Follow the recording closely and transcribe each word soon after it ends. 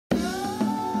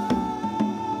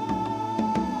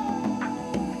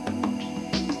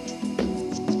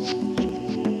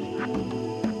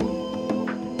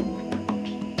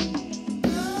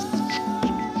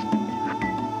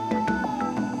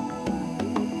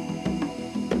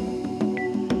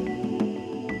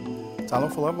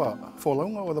Talofa for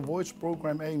longer, the Voyage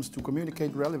program aims to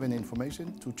communicate relevant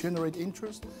information, to generate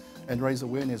interest and raise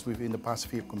awareness within the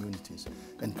Pacific communities,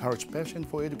 encourage passion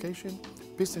for education,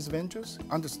 business ventures,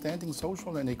 understanding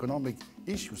social and economic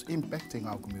issues impacting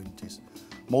our communities.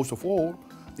 Most of all,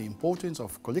 the importance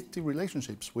of collective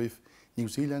relationships with New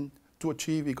Zealand to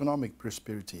achieve economic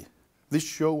prosperity. This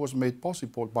show was made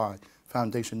possible by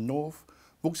Foundation North,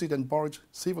 Vuxit and Borage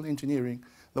Civil Engineering,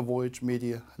 the Voyage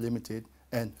Media Limited,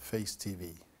 and Face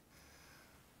TV.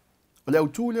 O le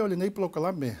autu leo le nei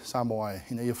polokalame Samoa e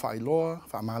ina ia whailoa,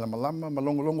 whaamahalama-lama,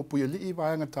 malongo-longo puia li'i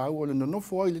vaenga tau o le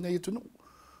nonofo ai le nei tunu.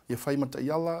 Ia whai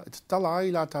mataiala, e te tala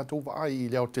ai la tātou wa ai I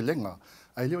leo te lenga,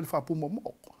 ai leo le whapuma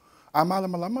mo. A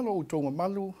malama-lama lo utonga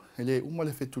malu, e le uma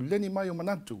le whetuleni mai o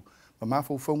manatu, ma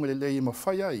mawhauwhaunga le lei ma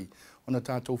whai ai, o na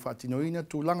tātou whaatinoina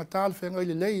tu langa tāle whenga I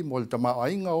le lei mo le tama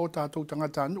ainga o tātou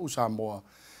tangata anu Samoa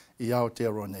I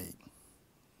Aotearoa nei.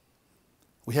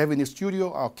 We have in the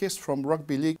studio our guest from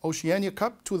Rugby League Oceania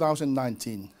Cup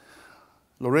 2019.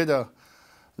 Loretta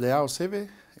Leao Seve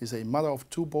is a mother of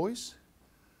two boys,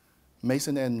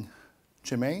 Mason and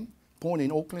Jermaine, born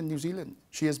in Auckland, New Zealand.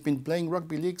 She has been playing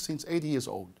rugby league since 8 years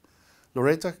old.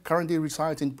 Loretta currently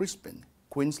resides in Brisbane,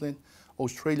 Queensland,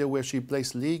 Australia, where she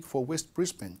plays league for West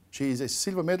Brisbane. She is a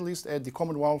silver medalist at the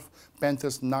Commonwealth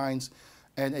Panthers Nines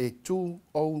and a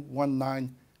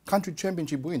 2019 Country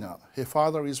Championship winner. Her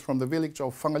father is from the village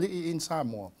of Whangali'i in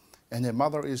Samoa, and her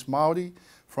mother is Maori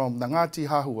from the Ngāti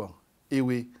Hahua,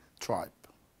 Iwi tribe.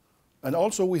 And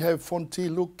also we have Fonte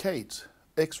Luke Kate,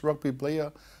 ex-rugby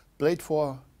player, played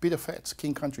for Peter Fat's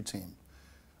King Country team.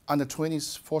 Under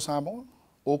 20s for Samoa,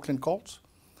 Auckland Colts,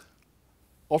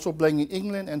 also playing in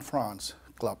England and France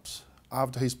clubs.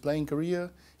 After his playing career,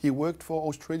 he worked for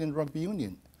Australian Rugby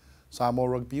Union, Samoa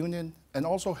Rugby Union, and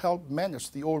also helped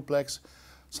manage the All Blacks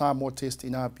Samoa Test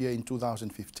in Apia in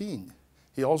 2015.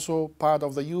 He also part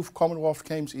of the Youth Commonwealth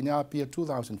Games in Apia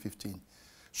 2015.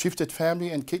 Shifted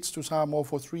family and kids to Samoa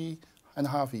for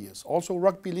 3.5 years. Also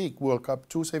Rugby League World Cup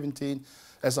 2017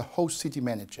 as a host city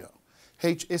manager.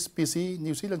 HSBC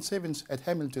New Zealand Sevens at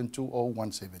Hamilton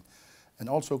 2017. And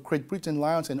also Great Britain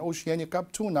Lions and Oceania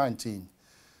Cup 2019.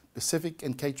 Pacific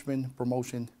engagement,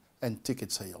 promotion and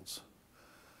ticket sales.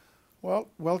 Well,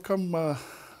 welcome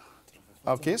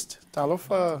our guest,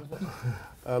 Talofa,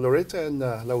 Loretta and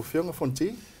Laufionga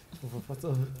Fonte.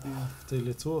 Te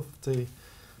le toa, te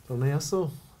ronei aso,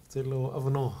 te lo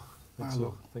avano.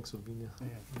 Thanks for being here.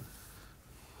 Yeah.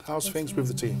 How's things with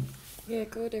the team? Yeah,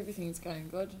 good. Everything's going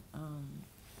good.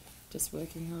 Just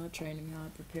working hard, training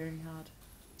hard, preparing hard.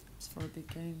 Just for a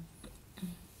big game.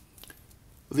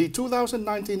 The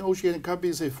 2019 Oceania Cup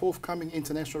is a forthcoming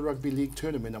international rugby league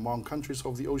tournament among countries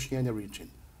of the Oceania region.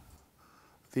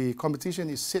 The competition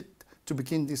is set to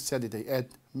begin this Saturday at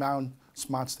Mount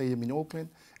Smart Stadium in Auckland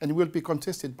and will be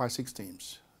contested by 6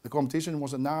 teams. The competition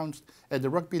was announced at the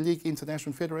Rugby League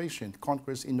International Federation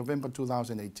Congress in November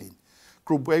 2018.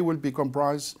 Group A will be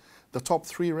comprised the top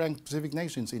 3 ranked Pacific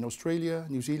nations in Australia,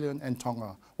 New Zealand and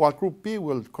Tonga, while Group B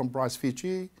will comprise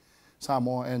Fiji,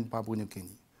 Samoa and Papua New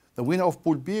Guinea. The winner of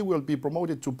Pool B will be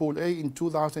promoted to Pool A in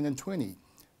 2020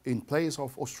 in place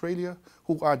of Australia,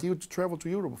 who are due to travel to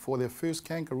Europe for their first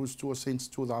Kangaroos tour since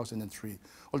 2003.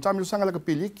 O le tamilu sanga laka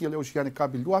piliki le Oceania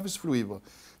Cup I luafis fluiva,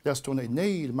 le astona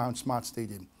nei le Mount Smart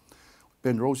Stadium.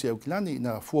 Ben Rose au kilani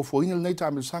na fuafuaina le nei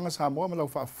tamilu sanga Samoa ma lau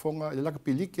whaafonga le laka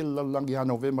piliki le lalangi a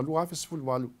November luafis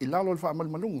fluivalu I lalo le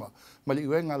whaamalmalunga ma le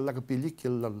uenga le laka piliki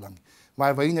le lalangi.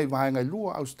 Vaevaina I vaenga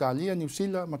lua Australia, New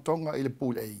Zealand, Matonga I le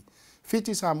Pool A.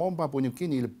 Fiti Samoa Papua New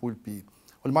Guinea I le Pool B.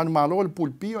 O le manu malo le pool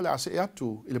B o le ase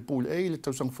atu I le pool A le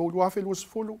tausang folu afe luas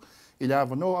folu I le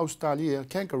avano Australia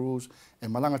Kangaroos e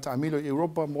malanga ta amilo I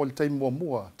Europa mo le taim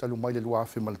mua talu mai le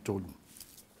luafe ma le tolu.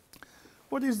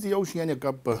 What is the Oceania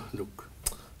Cup look?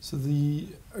 So the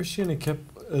Oceania Cup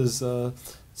is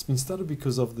it's been started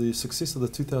because of the success of the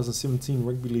 2017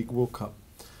 Rugby League World Cup.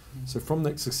 So from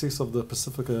that success of the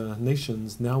Pacific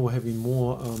nations, now we're having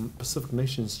more Pacific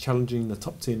nations challenging the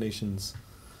top tier nations.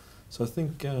 So I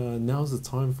think now's the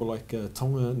time for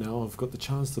Tonga now have got the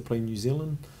chance to play New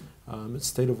Zealand. It's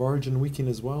State of Origin weekend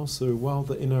as well. So while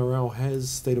the NRL has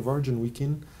State of Origin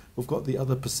weekend, we've got the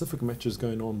other Pacific matches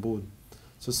going on board.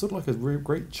 So it's sort of like a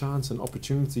great chance and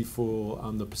opportunity for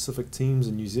the Pacific teams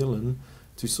in New Zealand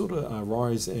to sort of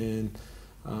rise and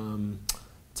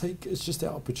it's just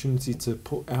our opportunity to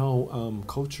put our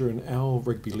culture and our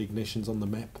rugby league nations on the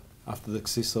map after the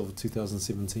success of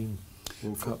 2017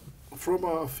 World Cup. From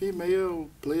a female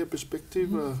player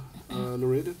perspective,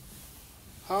 Loretta,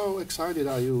 how excited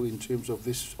are you in terms of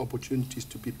these opportunities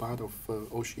to be part of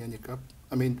Oceania Cup?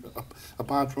 I mean,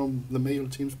 apart from the male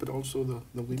teams, but also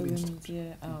the women's teams.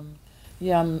 Yeah,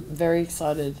 Yeah, I'm very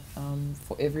excited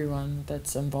for everyone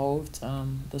that's involved,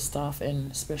 the staff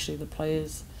and especially the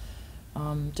players.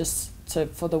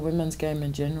 For the women's game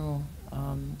in general,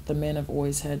 the men have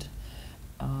always had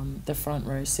the front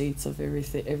row seats of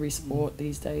every sport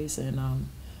these days, and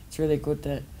it's really good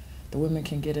that the women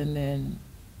can get in there and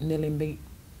nearly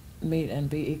meet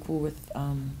and be equal with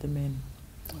the men.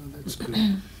 Oh, that's good.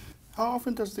 How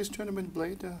often does this tournament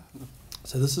played?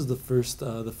 So this is the first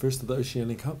of the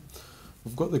Oceania Cup.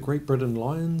 We've got the Great Britain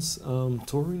Lions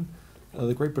touring.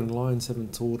 The Great Britain Lions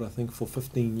haven't toured, I think, for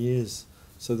 15 years.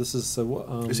 So this is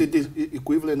is it the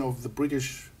equivalent of the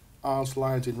British Isles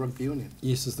Lions in rugby union?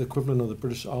 Yes, it's the equivalent of the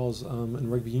British Isles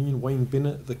in rugby union. Wayne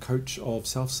Bennett, the coach of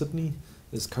South Sydney,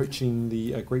 is coaching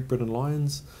the Great Britain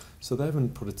Lions. So they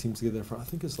haven't put a team together for, I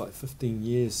think it's like 15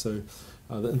 years. So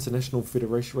the International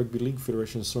Federation, Rugby League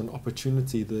Federation, saw an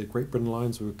opportunity. The Great Britain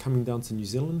Lions were coming down to New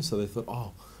Zealand, so they thought,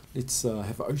 oh, let's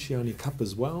have an Oceania Cup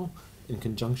as well, in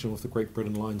conjunction with the Great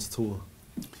Britain Lions tour.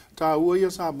 Ta ua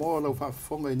ia sa mo lau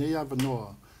whaafonga i nei a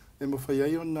wanoa. E mo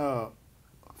whai on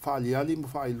whaaliali mo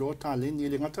whai loa ta leni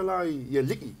le ngatala i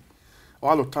liki. O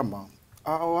alo tama.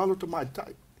 O alo tamai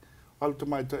tai. Alo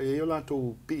tamai tai e o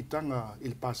lato piitanga i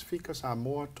le Pasifika,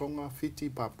 Samoa, Tonga, Fiti,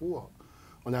 Papua.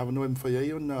 O le awanoa mo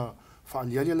whai on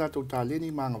whaaliali lato ta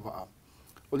leni maanga waa.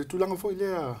 O le tulanga fo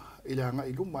i le anga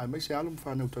i luma e mai se alo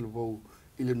mwhanau talu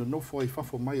i le nonofo i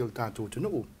whafo mai o le tātou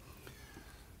tunu.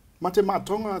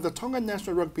 Tonga, the Tonga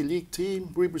National Rugby League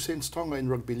team represents Tonga in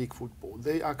rugby league football.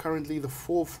 They are currently the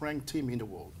 4th ranked team in the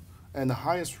world and the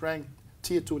highest ranked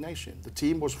Tier 2 nation. The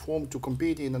team was formed to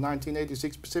compete in the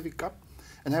 1986 Pacific Cup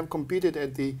and have competed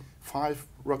at the 5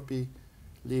 Rugby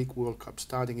League World Cup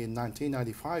starting in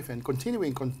 1995 and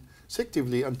continuing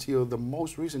consecutively until the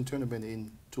most recent tournament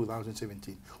in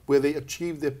 2017, where they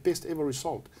achieved their best ever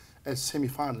result as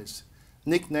semi-finalists,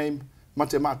 nicknamed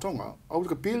Tonga. Au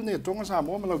ka pil ne Tonga sa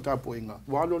mo malau ta poinga.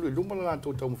 Wa lo le luma la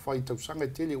to tau fai tau sanga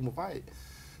tele o mafai.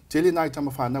 Tele nai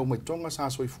tama fa na o mai Tonga sa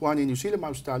so i fuani New Zealand ma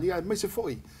Australia mai se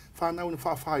foi. Fa na o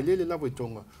fa fai lele la voi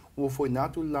Tonga. O foi na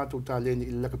tu la to ta le ni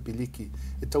la ka piliki.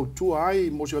 E tau tu ai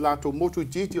mo se la to mo tu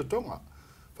titi o Tonga.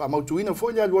 Fa mau tu ina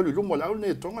foi le lo le luma la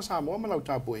ne Tonga sa mo malau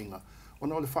ta poinga.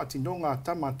 Ona le fati nonga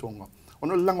tama Tonga.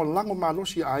 Ona lango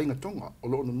malosi ai nga Tonga. O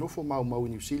lo no fo mau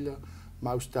New Zealand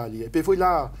ma Australia. Pe foi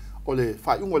la o le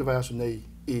whaiunga le vaiaso nei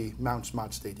I Mount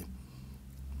Smart Stadium.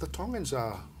 The Tongans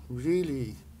are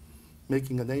really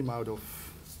making a name out of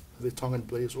the Tongan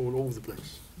players all over the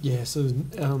place. Yeah, so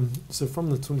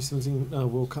from the 2017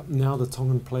 World Cup, now the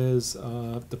Tongan players,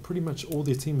 pretty much all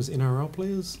their team is NRL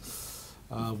players.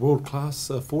 World-class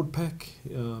forward pack,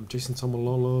 Jason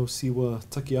Tomalolo, Siwa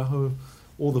Takiaho,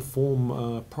 all the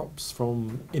form props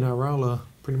from NRL are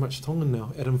pretty much Tongan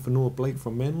now. Adam Whanua Blake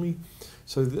from Manly.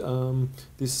 So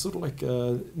there's sort of like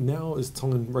now as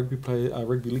Tongan rugby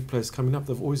league players coming up,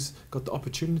 they've always got the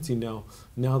opportunity now.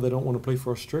 Now they don't want to play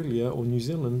for Australia or New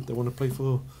Zealand, they want to play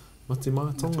for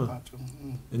Tonga.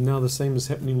 And now the same is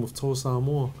happening with Toa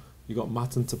Samoa. You got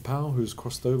Martin Tapau, who's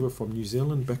crossed over from New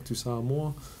Zealand back to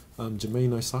Samoa.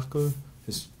 Jermaine Osako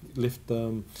has left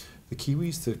the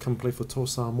Kiwis to come play for Toa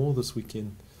Samoa this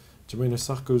weekend. Jermaine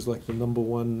Osako is like the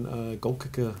 #1 goal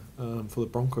kicker for the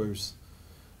Broncos.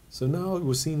 So now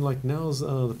we're seeing like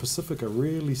the Pacific are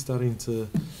really starting to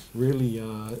really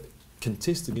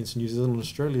contest against New Zealand and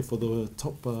Australia for the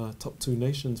top 2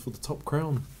 nations for the top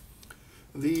crown.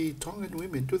 The Tongan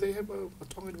women, do they have a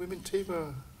Tongan women team,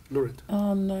 Lurid?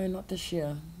 No, not this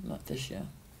year. Not this year.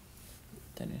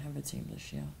 They don't have a team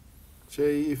this year. So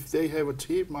if they have a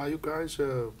team, are you guys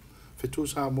for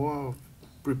Samoa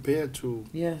prepared to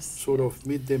sort of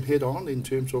meet them head on in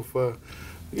terms of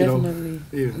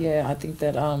definitely, yeah. I think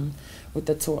that with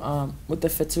the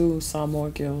Whetu Samoa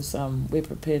girls, we're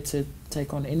prepared to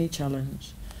take on any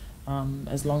challenge,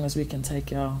 as long as we can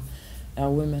take our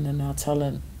women and our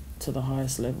talent to the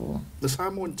highest level. The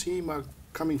Samoan team are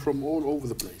coming from all over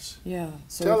the place. Yeah.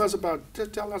 So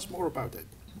tell us more about it.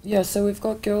 Yeah. So we've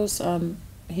got girls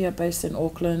here based in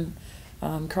Auckland,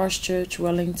 Christchurch,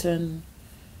 Wellington,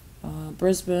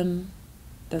 Brisbane.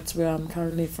 That's where I'm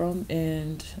currently from,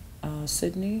 and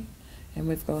Sydney, and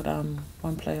we've got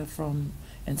one player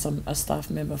and a staff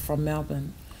member from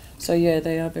Melbourne. So yeah,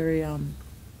 they are very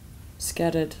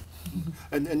scattered.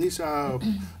 And these are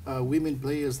women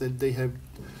players that they have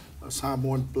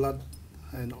Samoan blood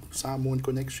and Samoan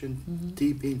connection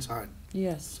deep inside.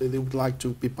 Yes. So they would like to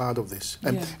be part of this.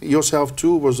 And yourself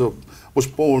too was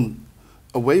born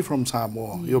away from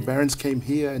Samoa. Yeah. Your parents came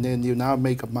here, and then you now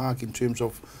make a mark in terms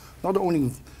of not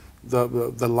only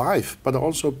the life, but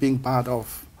also being part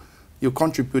of, you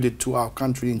contributed to our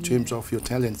country in terms of your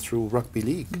talent through rugby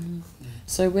league.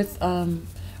 So with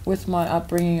my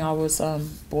upbringing, I was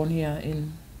born here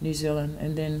in New Zealand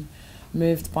and then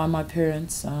moved by my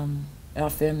parents. Our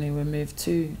family were moved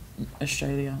to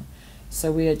Australia,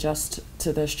 so we adjust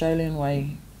to the Australian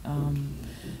way.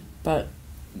 But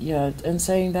yeah, in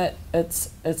saying that,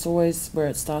 it's always where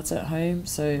it starts at home.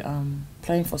 So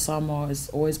playing for Samoa is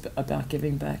always about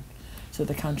giving back to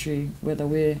the country, whether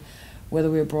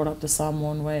we're brought up the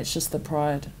Samoan way. It's just the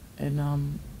pride in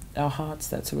our hearts.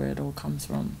 That's where it all comes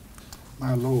from.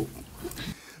 Malo.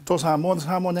 The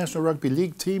Samoa National Rugby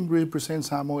League team represents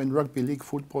Samoa in rugby league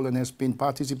football and has been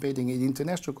participating in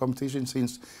international competition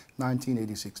since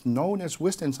 1986, known as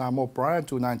Western Samoa prior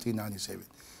to 1997.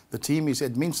 The team is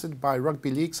administered by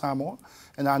Rugby League Samoa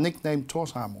and are nicknamed Tō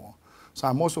Samoa.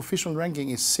 Samoa's official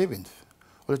ranking is 7th.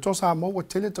 O le Tō Samoa wa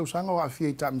tele tausanga o awhia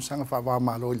I taʻamisanga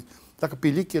whaamāloli, laka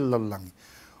piliki le lalulangi.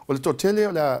 O le tō tele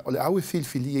o le au e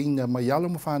whilwhili ina mai alo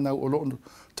ma whanau o loo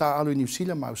tā alo I New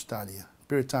Zealand ma Australia,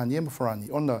 Peretania ma Wharani.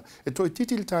 Ona e tō I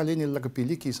titi le tāleni laka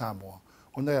piliki Samoa.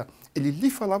 Ona e li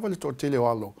lifa lava le tō tele o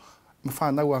alo. Ma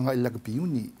whanau anga I laka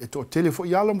piuni. E tō tele fo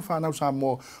I alo ma whanau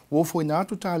Samoa wofo I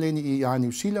nātu tāleni I a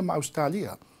New Zealand ma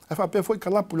Australia. E whapea fo I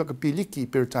kalapu laka piliki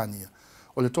Peretania.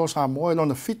 O le tō Samoa e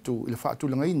lona fitu I le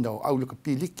whaatulanga ina o au laka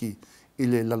piliki I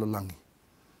le lalolangi.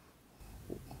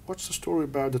 What's the story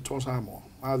about the Tō Samoa?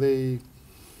 Are they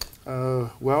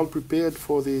well prepared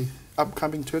for the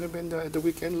upcoming tournament at the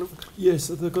weekend, Luke? Yes,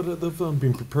 they've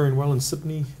been preparing well in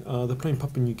Sydney. They're playing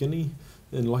Papua New Guinea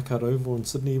in Leichhardt Oval in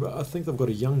Sydney, but I think they've got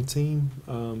a young team.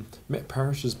 Matt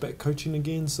Parrish is back coaching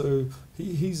again, so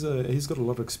he's got a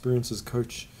lot of experience as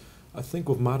coach. I think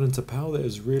with Martin Tapau that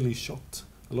has really shocked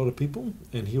a lot of people,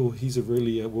 and he's a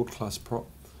really world-class prop.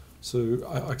 So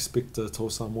I expect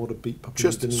Tō Samoa to beat Papua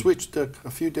New Guinea. Just switched a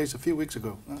few weeks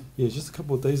ago. Yeah, just a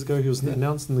couple of days ago he was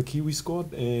announced in the Kiwi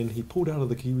squad, and he pulled out of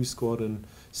the Kiwi squad and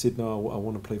said, no, I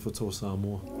want to play for Tō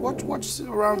Samoa. What's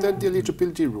around that, the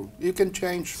eligibility rule? You can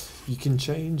change? You can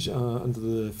change under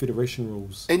the federation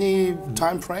rules. Any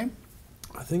time frame?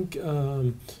 I think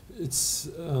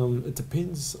it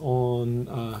depends on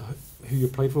who you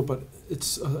play for, but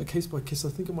it's a case by case. I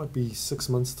think it might be 6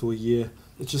 months to a year.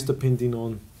 It's just depending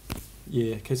on,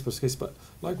 case by case. But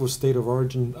like with State of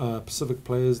Origin, Pacific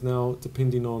players now,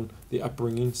 depending on their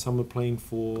upbringing, some are playing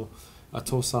for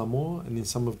Tō Samoa, and then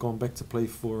some have gone back to play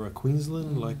for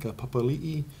Queensland, like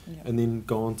Papali'i, and then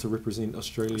go on to represent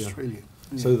Australia.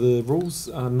 So the rules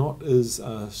are not as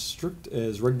strict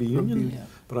as rugby union,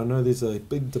 but I know there's a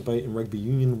big debate in rugby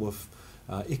union with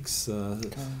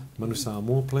Manu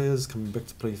Samoa players coming back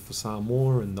to play for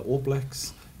Samoa and the All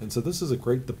Blacks. And so this is a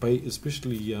great debate,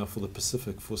 especially for the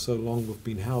Pacific. For so long we've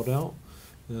been held out.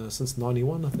 Since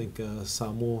 91, I think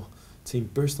Samoa team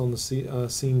burst on the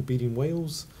scene beating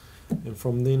Wales. And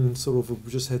from then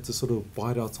we just had to sort of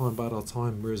bide our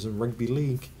time, whereas in rugby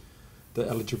league, the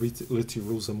eligibility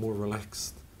rules are more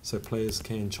relaxed. So players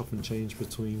can chop and change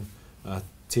between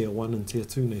Tier 1 and Tier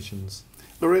 2 nations.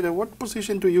 Loretta, what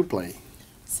position do you play?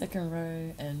 Second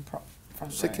row and prop.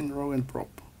 Second row and prop.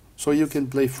 So you can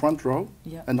play front row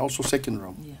and also second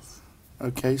row? Yes.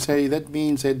 Okay, so that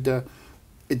means that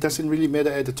it doesn't really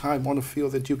matter at the time on the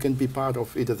field that you can be part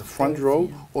of either the front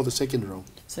row or the second row?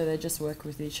 So they just work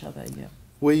with each other,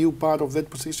 Were you part of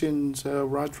that position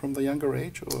right from the younger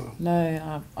age? Or?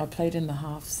 No, I played in the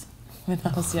halves when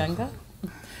I was younger.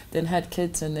 Then had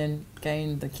kids and then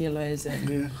gained the kilos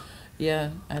and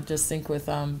I just think with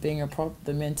being a prop,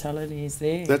 the mentality is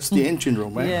there. That's the engine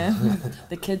room, eh? Yeah,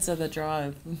 the kids are the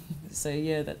drive. So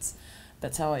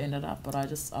that's how I ended up. But I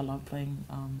love playing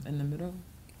in the middle.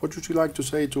 What would you like to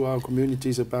say to our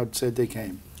communities about Saturday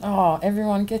Game? Oh,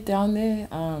 everyone get down there.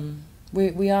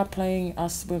 We are playing,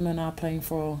 us women are playing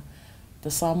for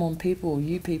the Samoan people,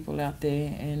 you people out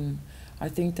there, and I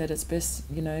think that it's best,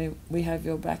 we have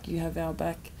your back, you have our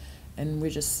back, and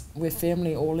we're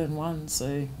family all in one,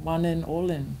 so one in, all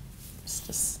in. It's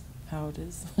just how it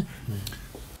is.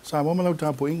 Samoa malau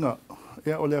tāpo inga,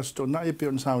 o le astona e pe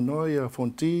on sauno e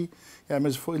fonti,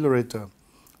 mes fo Loretta.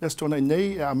 Le astona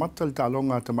nei e amata le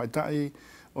talonga tamaitai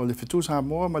o le fitu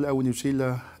Samoa ma le au New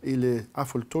Zealand i le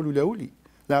afol tolu le uli.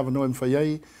 Lava no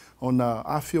mwhaiai o na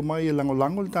awhio mai e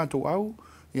lango le tātou au,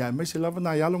 me se lava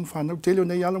na ialom whanau, teleo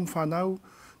nei ialom whanau,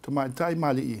 tamaitai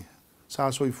mali i. Sa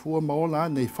soifua maola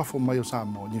nei whafo mai o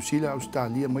Samoa, New Zealand,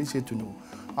 Australia, mai se tunu.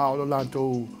 A o lo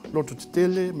lātou loto te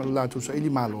tele, ma lo lātou sa ili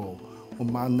malo o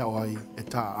mana o ai e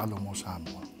tā alo mo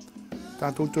Samoa.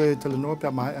 Tātou to e telenoa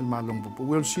pia mai al malong pupu.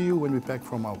 We'll see you when we're back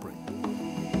from our break.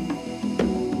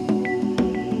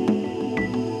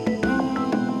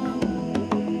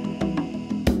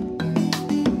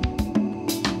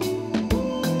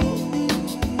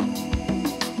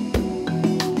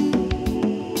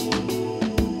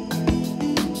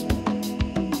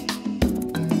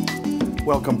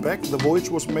 Welcome back. The voyage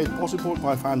was made possible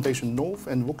by Foundation North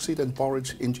and Wuxit and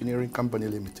Porridge Engineering Company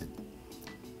Limited.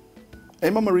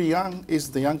 Emma Marie Young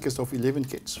is the youngest of 11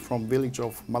 kids from village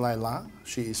of Malaila.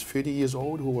 She is 30 years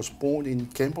old, who was born in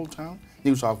Campbelltown,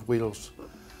 New South Wales,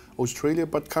 Australia,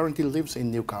 but currently lives in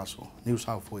Newcastle, New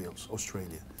South Wales,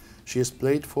 Australia. She has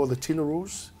played for the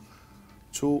Chillaroos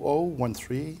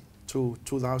 2013 to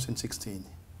 2016.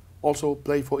 Also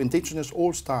played for Indigenous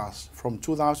All-Stars from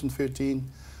 2013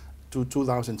 to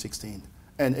 2016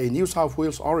 and a New South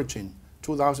Wales origin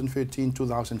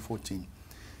 2013-2014.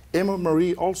 Emma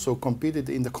Marie also competed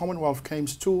in the Commonwealth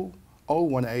Games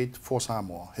 2018 for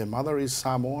Samoa. Her mother is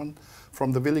Samoan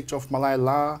from the village of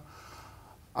Malaila,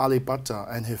 Alipata,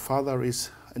 and her father is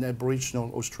an Aboriginal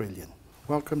Australian.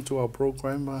 Welcome to our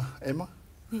program, Emma.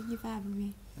 Thank you for having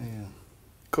me.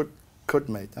 Yeah. Good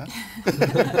mate, huh?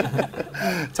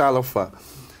 Talofa.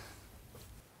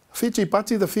 Fiji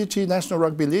Pati, the Fiji National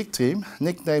Rugby League team,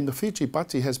 nicknamed the Fiji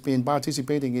Pati, has been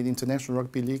participating in International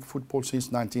Rugby League football since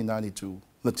 1992.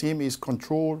 The team is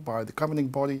controlled by the governing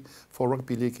body for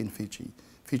rugby league in Fiji,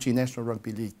 Fiji National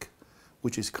Rugby League,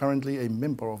 which is currently a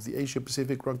member of the Asia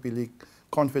Pacific Rugby League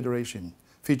Confederation.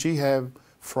 Fiji have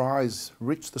thrice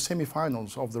reached the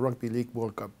semi-finals of the Rugby League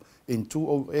World Cup in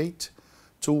 2008,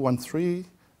 2013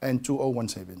 and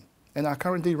 2017. And are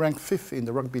currently ranked 5th in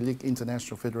the Rugby League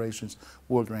International Federation's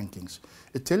World Rankings.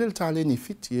 E tele tale ni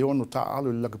Fiji e ono ta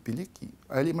alo lagapiliki.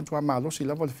 Aili matua malosi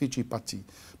lava le Fiji Pati.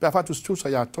 Pe afatu stusa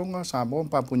ya Tonga, Samoa,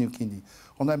 Papua New Guinea.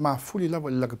 Ona ma fully lava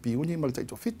le lagapiuni mal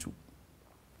taito fitu.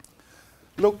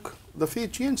 Look, the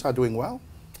Fijians are doing well.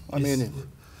 I mean,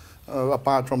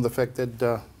 apart from the fact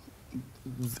that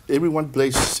everyone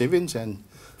plays 7s and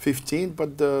 15,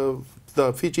 but the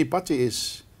Fiji Pati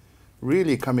is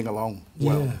really coming along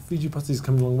well. Yeah, Fiji Pati is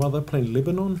coming along well. They're playing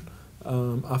Lebanon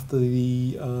after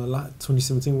the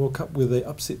 2017 World Cup, where they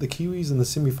upset the Kiwis in the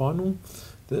semi-final.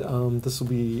 This will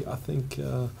be, I think,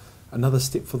 another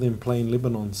step for them playing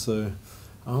Lebanon. So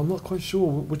I'm not quite sure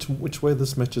which way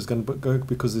this match is going to go,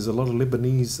 because there's a lot of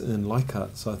Lebanese in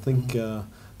Leichhardt. So I think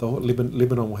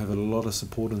Lebanon will have a lot of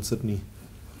support in Sydney.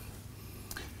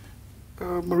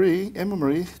 Emma Marie,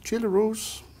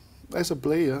 Chillaroos, as a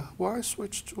player, why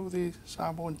switch to the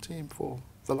Samoan team for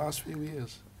the last few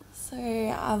years? So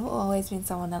I've always been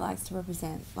someone that likes to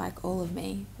represent like all of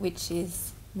me, which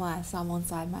is my Samoan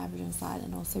side, my Aboriginal side,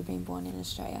 and also being born in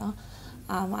Australia.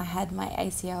 I had my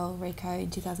ACL reco in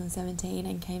 2017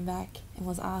 and came back and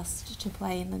was asked to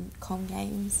play in the Com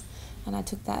Games, and I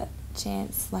took that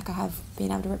chance. Like, I have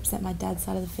been able to represent my dad's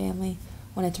side of the family,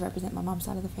 wanted to represent my mum's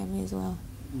side of the family as well.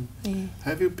 Yeah.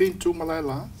 Have you been to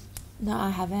Malaila? No,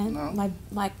 I haven't. No.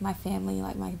 My family,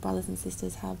 like my brothers and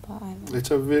sisters have, but I haven't.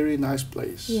 It's a very nice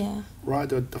place. Yeah.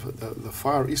 Right at the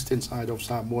far eastern side of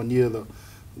Samoa, near the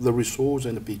resorts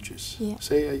and the beaches. Yeah.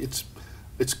 Say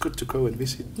it's good to go and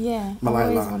visit. Yeah. Malaila.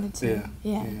 I've always wanted to.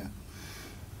 Yeah.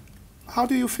 How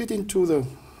do you fit into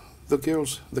the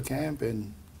girls, the camp,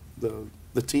 and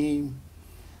the team,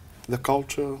 the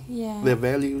culture, their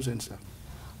values and stuff?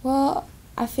 Well,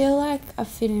 I feel like I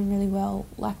fit in really well.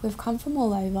 Like, we've come from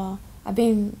all over. I've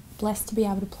been blessed to be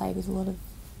able to play with a lot of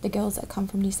the girls that come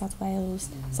from New South Wales,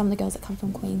 some of the girls that come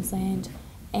from Queensland,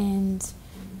 and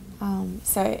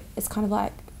so it's kind of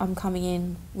like I'm coming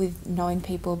in with knowing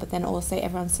people, but then also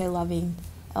everyone's so loving,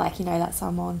 like, you know, that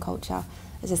Samoan culture.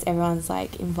 It's just everyone's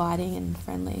like inviting and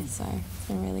friendly, so it's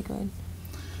been really good.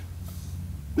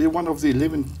 You're one of the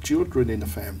 11 children in the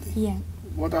family. Yeah.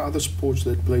 What are other sports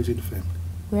that plays in the family?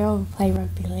 We all play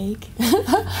rugby league.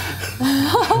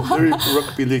 Very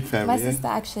rugby league family. My sister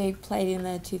actually played in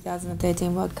the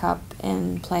 2013 World Cup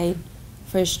and played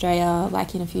for Australia,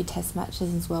 like in a few test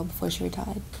matches as well before she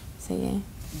retired. So yeah.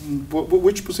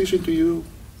 Which position do you?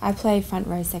 I play front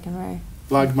row, second row.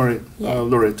 Like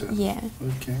Loretta. Yeah.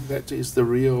 Okay, that is the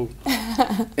real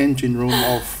engine room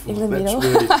of. In the that's middle.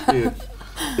 Really, yeah.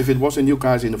 If it wasn't you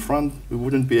guys in the front, we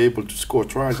wouldn't be able to score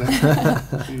tries.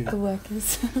 The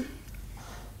workers.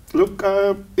 Look,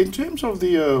 in terms of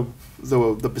the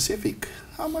Pacific,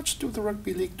 how much do the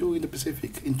rugby league do in the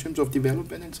Pacific in terms of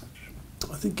development and such?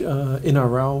 I think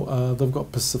NRL, they've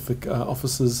got Pacific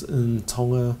offices in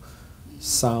Tonga,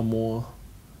 Samoa,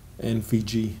 and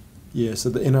Fiji. Yeah, so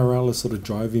the NRL is sort of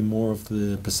driving more of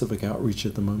the Pacific outreach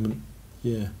at the moment.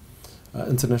 Yeah,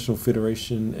 International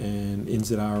Federation and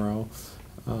NZRL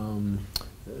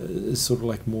is sort of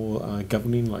like more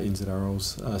governing, like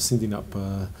NZRL's sending up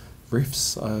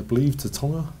refs, I believe, to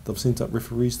Tonga. They've sent up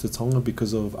referees to Tonga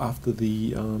because of after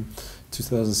the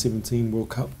 2017 World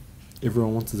Cup,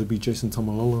 everyone wanted to be Jason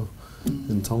Taumalolo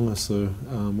in Tonga, so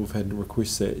we've had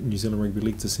requests at New Zealand Rugby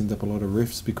League to send up a lot of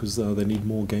refs because they need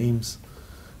more games.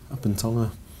 up in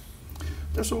Tonga.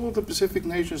 There's all the Pacific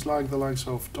nations like the likes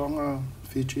of Tonga,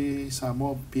 Fiji,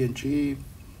 Samoa, PNG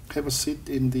have a seat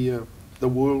in the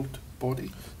world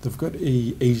body, They've got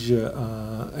a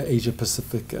Asia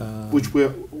Pacific, which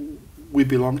we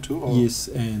belong to. Or? yes,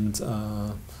 and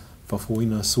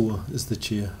Fafuina Sua is the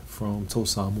chair from Tall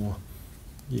Samoa.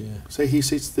 Yeah. So he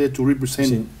sits there to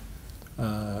represent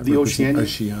the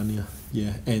Oceania,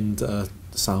 yeah, and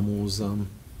Samoa's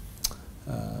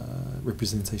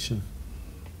representation.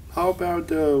 How about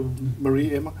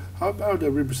Marie Emma? How about a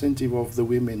representative of the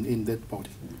women in that body?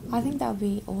 I think that would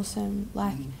be awesome.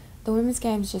 Like, the women's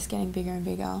game's just getting bigger and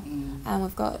bigger, and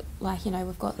we've got, like, you know,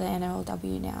 we've got the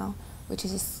NRLW now, which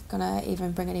is just gonna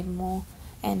even bring it even more.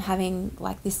 And having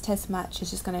like this test match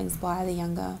is just going to inspire the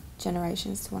younger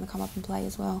generations to want to come up and play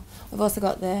as well. We've also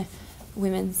got the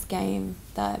women's game,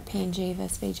 the PNG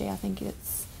versus Fiji. I think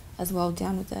it's as well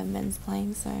down with the men's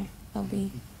playing, so that'll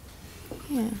be,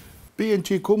 yeah.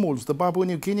 PNG Comals, the Papua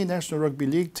New Guinea National Rugby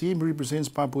League team, represents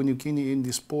Papua New Guinea in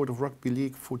the sport of rugby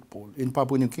league football. In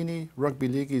Papua New Guinea, rugby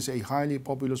league is a highly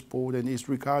popular sport and is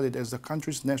regarded as the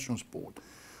country's national sport.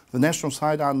 The national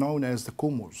side are known as the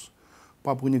Comals.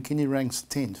 Papua New Guinea ranks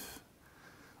 10th.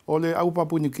 Ole au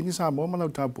Papua New Guinea sa mo malau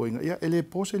tapuinga ia ele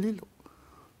pose lilo.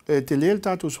 Te leel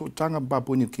tatu so tanga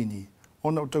Papua New Guinea.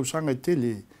 Ona tau sanga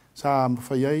tele sa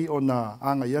mawhaiai ona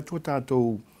anga iatu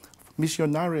tatu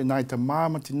missionary nai ta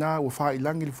mama tina o whai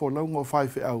langi le wholaunga o whai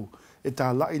whiau e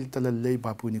tā lai le tala lei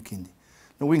Papua New Guinea.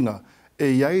 No winga,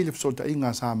 e iai le whsota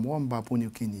inga sa moa Papua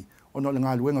New Guinea. Ona le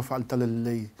ngā luenga whai tala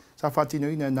lei. Sa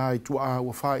whatino ina nai tua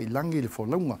o whai langi le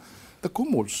wholaunga. The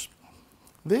Comals,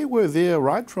 they were there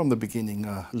right from the beginning,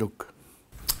 Luke.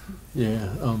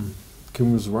 Yeah,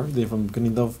 Kim was right there from the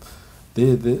beginning.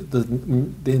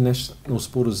 Their national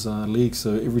sport is league,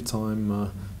 so every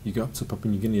time you go up to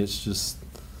Papua New Guinea, it's just,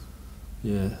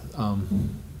 yeah,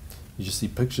 you just see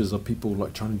pictures of people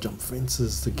like trying to jump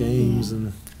fences to games,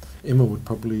 and Emma would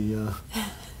probably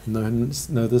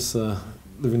know this,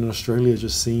 living in Australia,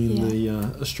 just seeing the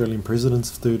Australian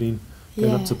presidents of 13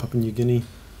 going up to Papua New Guinea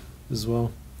as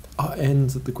well. Oh, and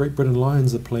the Great Britain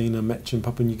Lions are playing a match in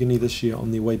Papua New Guinea this year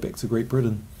on their way back to Great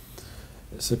Britain.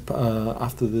 So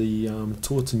after the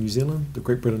tour to New Zealand, the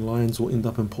Great Britain Lions will end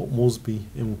up in Port Moresby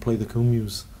and will play the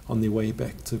Kumus on their way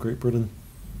back to Great Britain.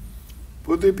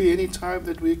 Would there be any time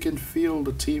that we can field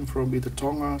a team from either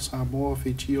Tonga, Samoa,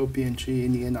 Fiji or PNG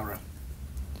in the NRL?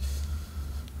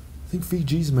 I think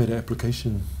Fiji's made an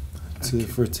application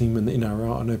for a team in the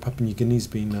NRL. I know Papua New Guinea's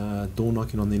been door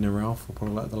knocking on the NRL for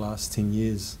probably like the last 10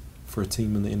 years for a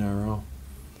team in the NRL.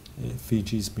 Yeah,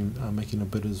 Fiji's been making a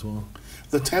bid as well.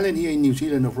 The talent here in New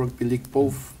Zealand of rugby league,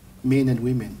 both men and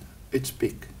women, it's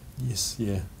big. Yes,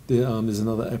 yeah. There's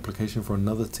another application for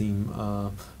another team,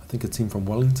 I think a team from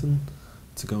Wellington,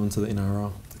 to go into the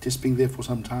NRL. It's been there for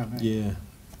some time. Eh? Yeah.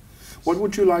 What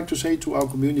would you like to say to our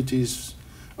communities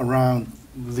around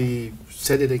the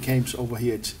Saturday games over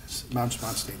here at Mount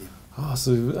Smart Stadium?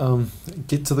 So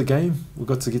get to the game. We've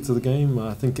got to get to the game.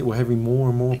 I think we're having more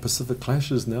and more Pacific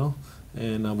clashes now,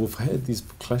 and we've had these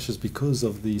clashes because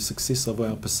of the success of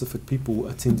our Pacific people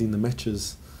attending the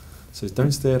matches. So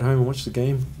don't stay at home and watch the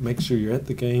game. Make sure you're at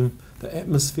the game. The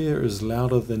atmosphere is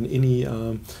louder than any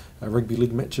rugby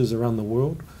league matches around the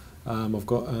world. I've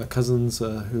got cousins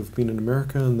who've been in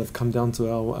America, and they've come down to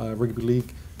our rugby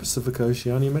league Pacifica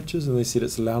Oceania matches, and they said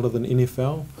it's louder than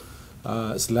NFL.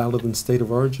 It's louder than State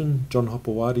of Origin. John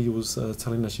Hopewadi was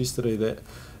telling us yesterday that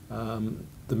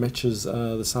the matches,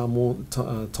 the Samoa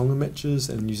Tonga matches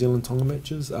and New Zealand Tonga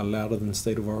matches are louder than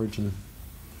State of Origin.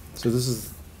 So this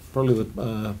is probably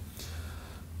the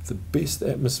best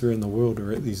atmosphere in the world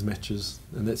are at these matches,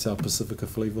 and that's our Pacifica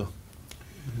flavour.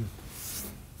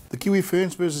 The Kiwi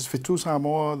Ferns versus Whetu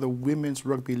Samoa, the Women's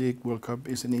Rugby League World Cup,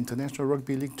 is an international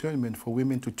rugby league tournament for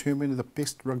women to determine the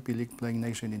best rugby league playing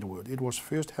nation in the world. It was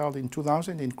first held in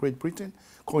 2000 in Great Britain,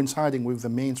 coinciding with the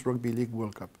Men's Rugby League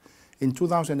World Cup. In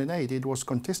 2008, it was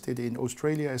contested in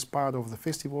Australia as part of the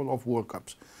Festival of World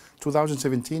Cups.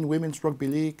 2017 Women's Rugby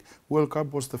League World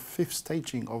Cup was the fifth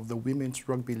staging of the Women's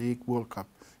Rugby League World Cup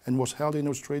and was held in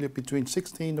Australia between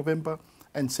 16 November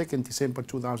and 2nd December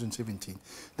 2017.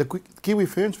 The Kiwi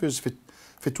Ferns versus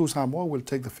Whetu Samoa will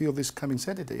take the field this coming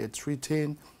Saturday at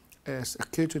 3:10 as a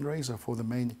curtain raiser for the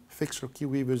main fixture,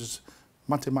 Kiwi versus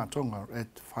Matema Tonga at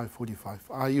 5:45.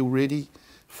 Are you ready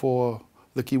for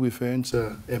the Kiwi Ferns,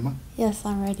 Emma? Yes,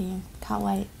 I'm ready. Can't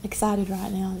wait. Excited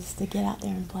right now just to get out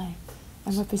there and play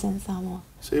and represent Samoa.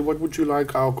 So what would you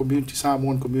like our community,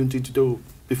 Samoan community, to do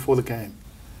before the game?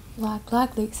 Like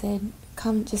Luke said,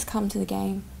 come to the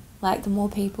game. Like, the more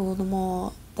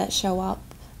that show up,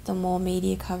 the more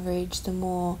media coverage, the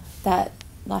more that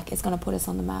like it's going to put us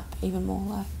on the map even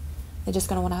more. Like they're just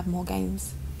going to want to have more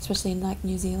games, especially in like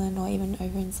New Zealand or even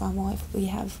over in Samoa if we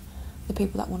have the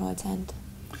people that want to attend.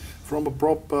 From a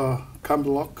proper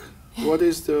Camberlock, what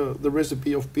is the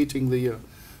recipe of beating the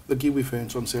Kiwi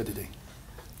fans on Saturday?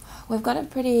 We've got a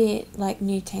pretty like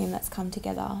new team that's come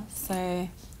together, so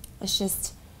it's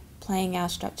just playing our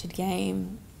structured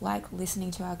game, like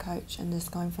listening to our coach and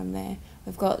just going from there.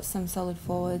 We've got some solid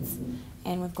forwards,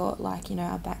 and we've got like, you know,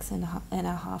 our backs and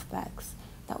our half-backs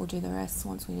that will do the rest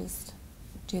once we just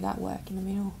do that work in the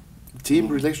middle. Team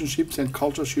relationships and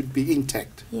culture should be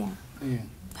intact. Yeah.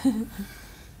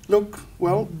 Look,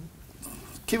 well,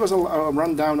 give us a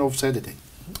rundown of Saturday.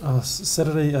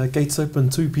 Saturday, gates open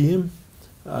 2 p.m.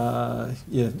 And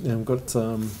we've got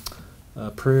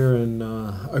prayer and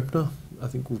opener. I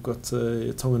think we've got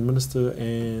a Tongan minister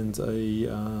and a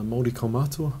Māori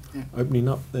kaumatua opening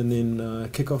up, and then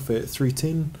kick off at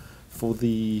 3:10 for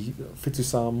the Whetū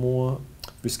Samoa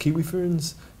versus Kiwi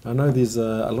Ferns. I know there's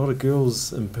a lot of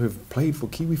girls who've played for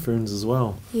Kiwi Ferns as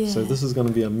well. Yeah. So this is going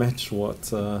to be a match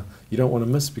what you don't want to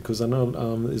miss, because I know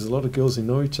there's a lot of girls who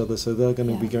know each other, so they're going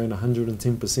to be going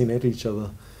 110% at each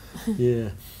other.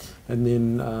 Yeah. And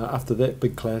then after that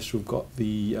big clash, we've got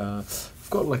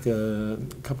like a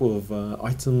couple of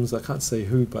items. I can't say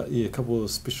who, but yeah, a couple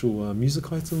of special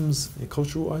music items and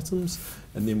cultural items,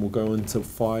 and then we'll go until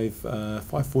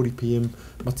 5:40 p.m.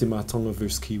 Mate Mā Tonga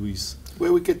versus Kiwis.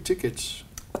 Where we get tickets?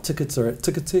 Tickets are at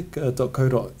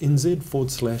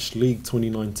ticketek.co.nz/League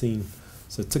 2019.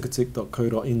 So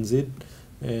ticketek.co.nz.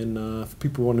 And for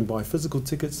people wanting to buy physical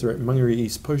tickets, they're at Mangere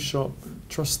East Post Shop,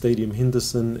 Trust Stadium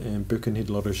Henderson, and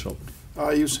Birkenhead Lotto Shop.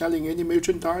 Are you selling any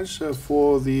merchandise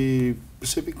for the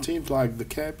Pacific teams, like the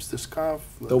caps, the scarf,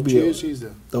 the jerseys?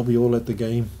 They'll be all at the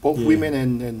game. Both women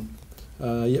and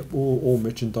yep, all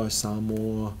merchandise,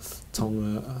 Samoa,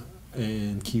 Tonga,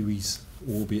 and Kiwis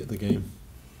will be at the game.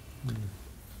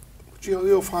 What's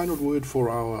your final word for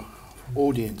our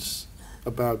audience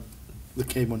about the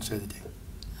game on Saturday?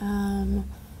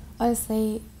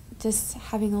 Honestly, just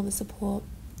having all the support,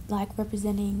 like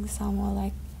representing Samoa,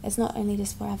 like it's not only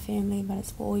just for our family, but it's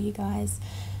for all you guys.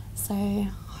 So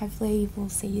hopefully we'll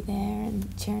see you there and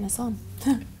cheering us on.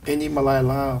 Any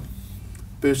Malaila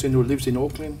person who lives in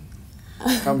Auckland,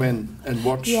 come and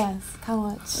watch. Yes, come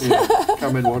watch. Yeah,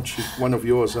 come and watch one of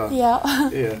yours. Yeah.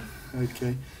 Yeah,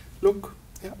 okay. Look,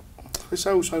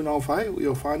 so now,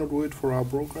 your final word for our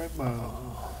program?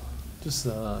 Just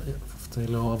te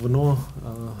leo avanoa,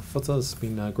 whata, it's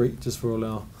been great just for all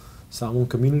our Samoan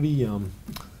community.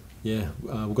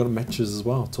 We've got matches as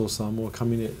well, Tō Samoa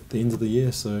coming at the end of the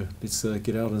year, so let's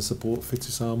get out and support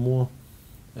Whetū Samoa,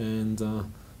 and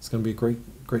it's going to be a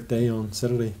great day on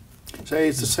Saturday. So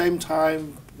it's the same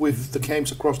time with the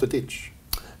games across the ditch?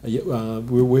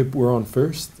 We're on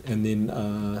first, and then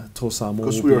Tō Samoa.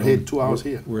 Because we're ahead 2 hours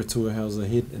here. We're 2 hours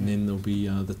ahead, and then there'll be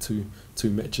the two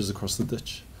matches across the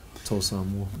ditch, Tō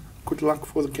Samoa. Good luck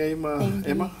for the game,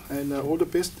 Emma, and all the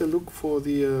best. Look for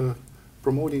the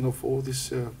promoting of all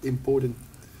these important,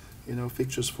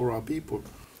 fixtures for our people.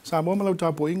 Samoa malau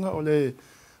tāpoinga o le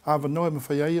awanoa me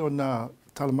whaiai o nā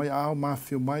talamai ao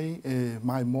mawhiu mai e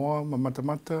mai moa ma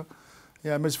matamata.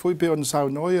 Ia mes fui pe on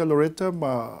saunoia Loretta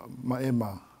ma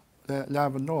Emma. Le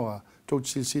awanoa tō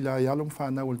silsila i alum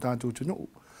whanau o tātou tunu.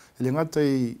 Le ngata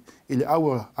i le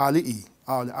aua alii,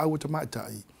 le aua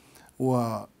tamaitai.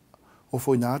 O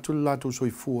foi nā atu le lātou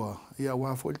soifua, ia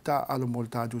wā foi tā alum o le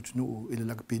tātou tunu i le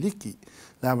lakapiliki.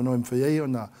 Le awanoa me whaiai o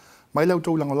nā mai lau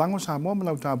tau langolango Samoa ma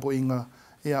lau tāpoinga,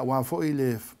 ia wā foi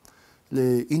le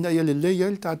ina ia le leia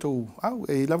le tātou au,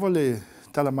 e lava le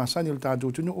talamasani o le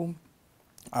tātou tunu.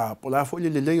 Po la foi le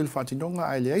leia le whatinonga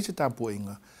ai le aise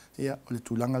tāpoinga, ia o le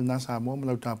tūlanga le nā Samoa ma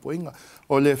lau tāpoinga.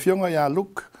 O le fionga ia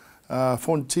Luke,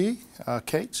 Fonti,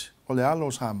 Kate, o le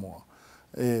alo Samoa.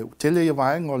 Tele ia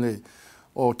vaenga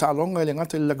o tālonga le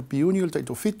ngata le lakapiuni o le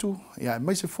taito fitu, ia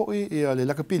mai se foi ia le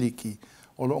lakapiliki,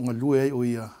 o lo onga lue o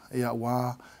ia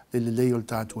wā le lei o le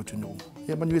tātua tunu.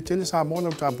 Ia manu e tele Samoa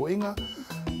lau tāpoinga,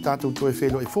 tātou toi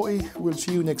whelo e foi. We'll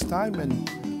see you next time, and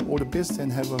all the best,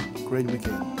 and have a great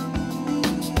weekend.